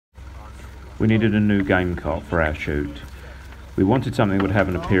We needed a new game cart for our shoot. We wanted something that would have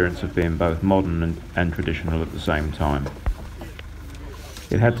an appearance of being both modern and traditional at the same time.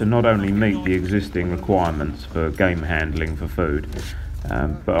 It had to not only meet the existing requirements for game handling for food,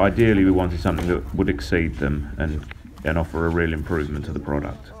 but ideally we wanted something that would exceed them and offer a real improvement to the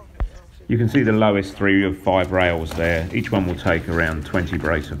product. You can see the lowest 3 of 5 rails there. Each one will take around 20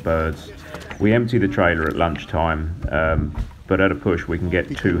 brace of birds. We empty the trailer at lunchtime, but at a push we can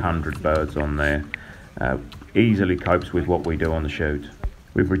get 200 birds on there. Easily copes with what we do on the shoot.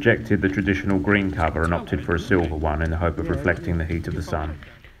 We've rejected the traditional green cover and opted for a silver one in the hope of reflecting the heat of the sun.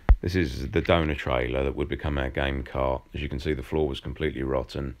 This is the donor trailer that would become our game cart. As you can see, the floor was completely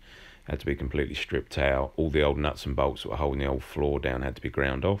rotten, had to be completely stripped out. All the old nuts and bolts that were holding the old floor down had to be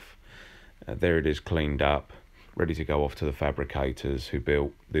ground off. There it is, cleaned up, ready to go off to the fabricators who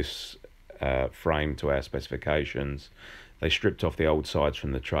built this frame to our specifications. They stripped off the old sides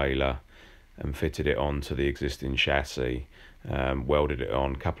from the trailer and fitted it onto the existing chassis, welded it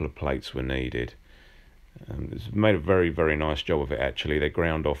on. A couple of plates were needed. It's made a very, very nice job of it actually. They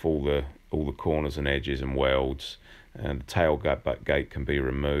ground off all the corners and edges and welds, and the tailgate gate can be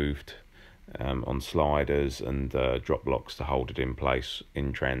removed on sliders and drop blocks to hold it in place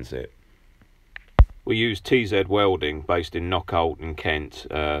in transit. We use TZ Welding, based in Knockholt in Kent.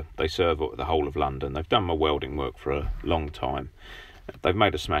 They serve the whole of London. They've done my welding work for a long time. They've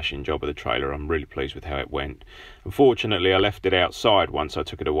made a smashing job of the trailer. I'm really pleased with how it went. Unfortunately, I left it outside once I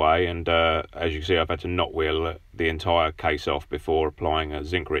took it away, and as you can see, I've had to knot wheel the entire case off before applying a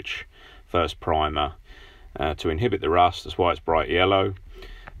zinc-rich first primer to inhibit the rust. That's why it's bright yellow.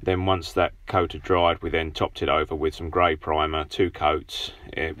 Then once that coat had dried, we then topped it over with some grey primer, 2 coats.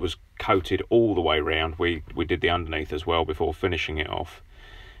 It was coated all the way round. We did the underneath as well before finishing it off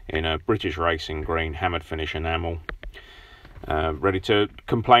in a British Racing green hammered finish enamel. Ready to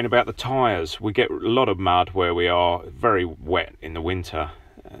complain about the tyres. We get a lot of mud where we are, very wet in the winter.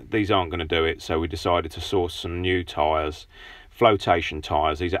 These aren't going to do it, so we decided to source some new tyres, flotation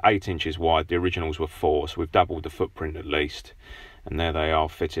tyres. These are 8 inches wide. The originals were 4, so we've doubled the footprint at least. And there they are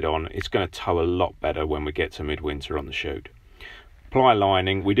fitted on. It's going to tow a lot better when we get to midwinter on the shoot. Ply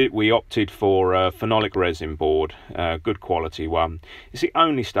lining, we opted for a phenolic resin board, good quality one. It's the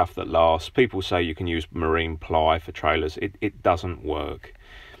only stuff that lasts. People say you can use marine ply for trailers. It doesn't work.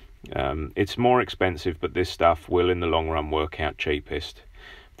 It's more expensive, but this stuff will in the long run work out cheapest.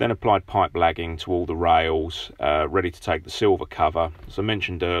 Then applied pipe lagging to all the rails, ready to take the silver cover. As I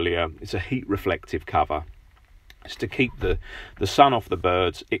mentioned earlier, it's a heat reflective cover. It's to keep the sun off the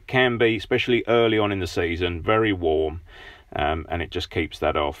birds. It can be, especially early on in the season, very warm. And it just keeps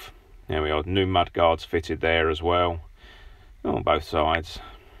that off. There we are, new mud guards fitted there as well, on both sides,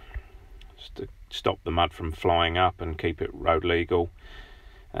 just to stop the mud from flying up and keep it road legal.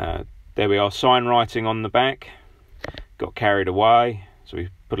 There we are, sign writing on the back, got carried away, so we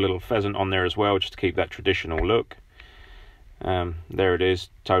put a little pheasant on there as well, just to keep that traditional look. There it is,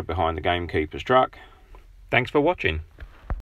 towed behind the gamekeeper's truck. Thanks for watching.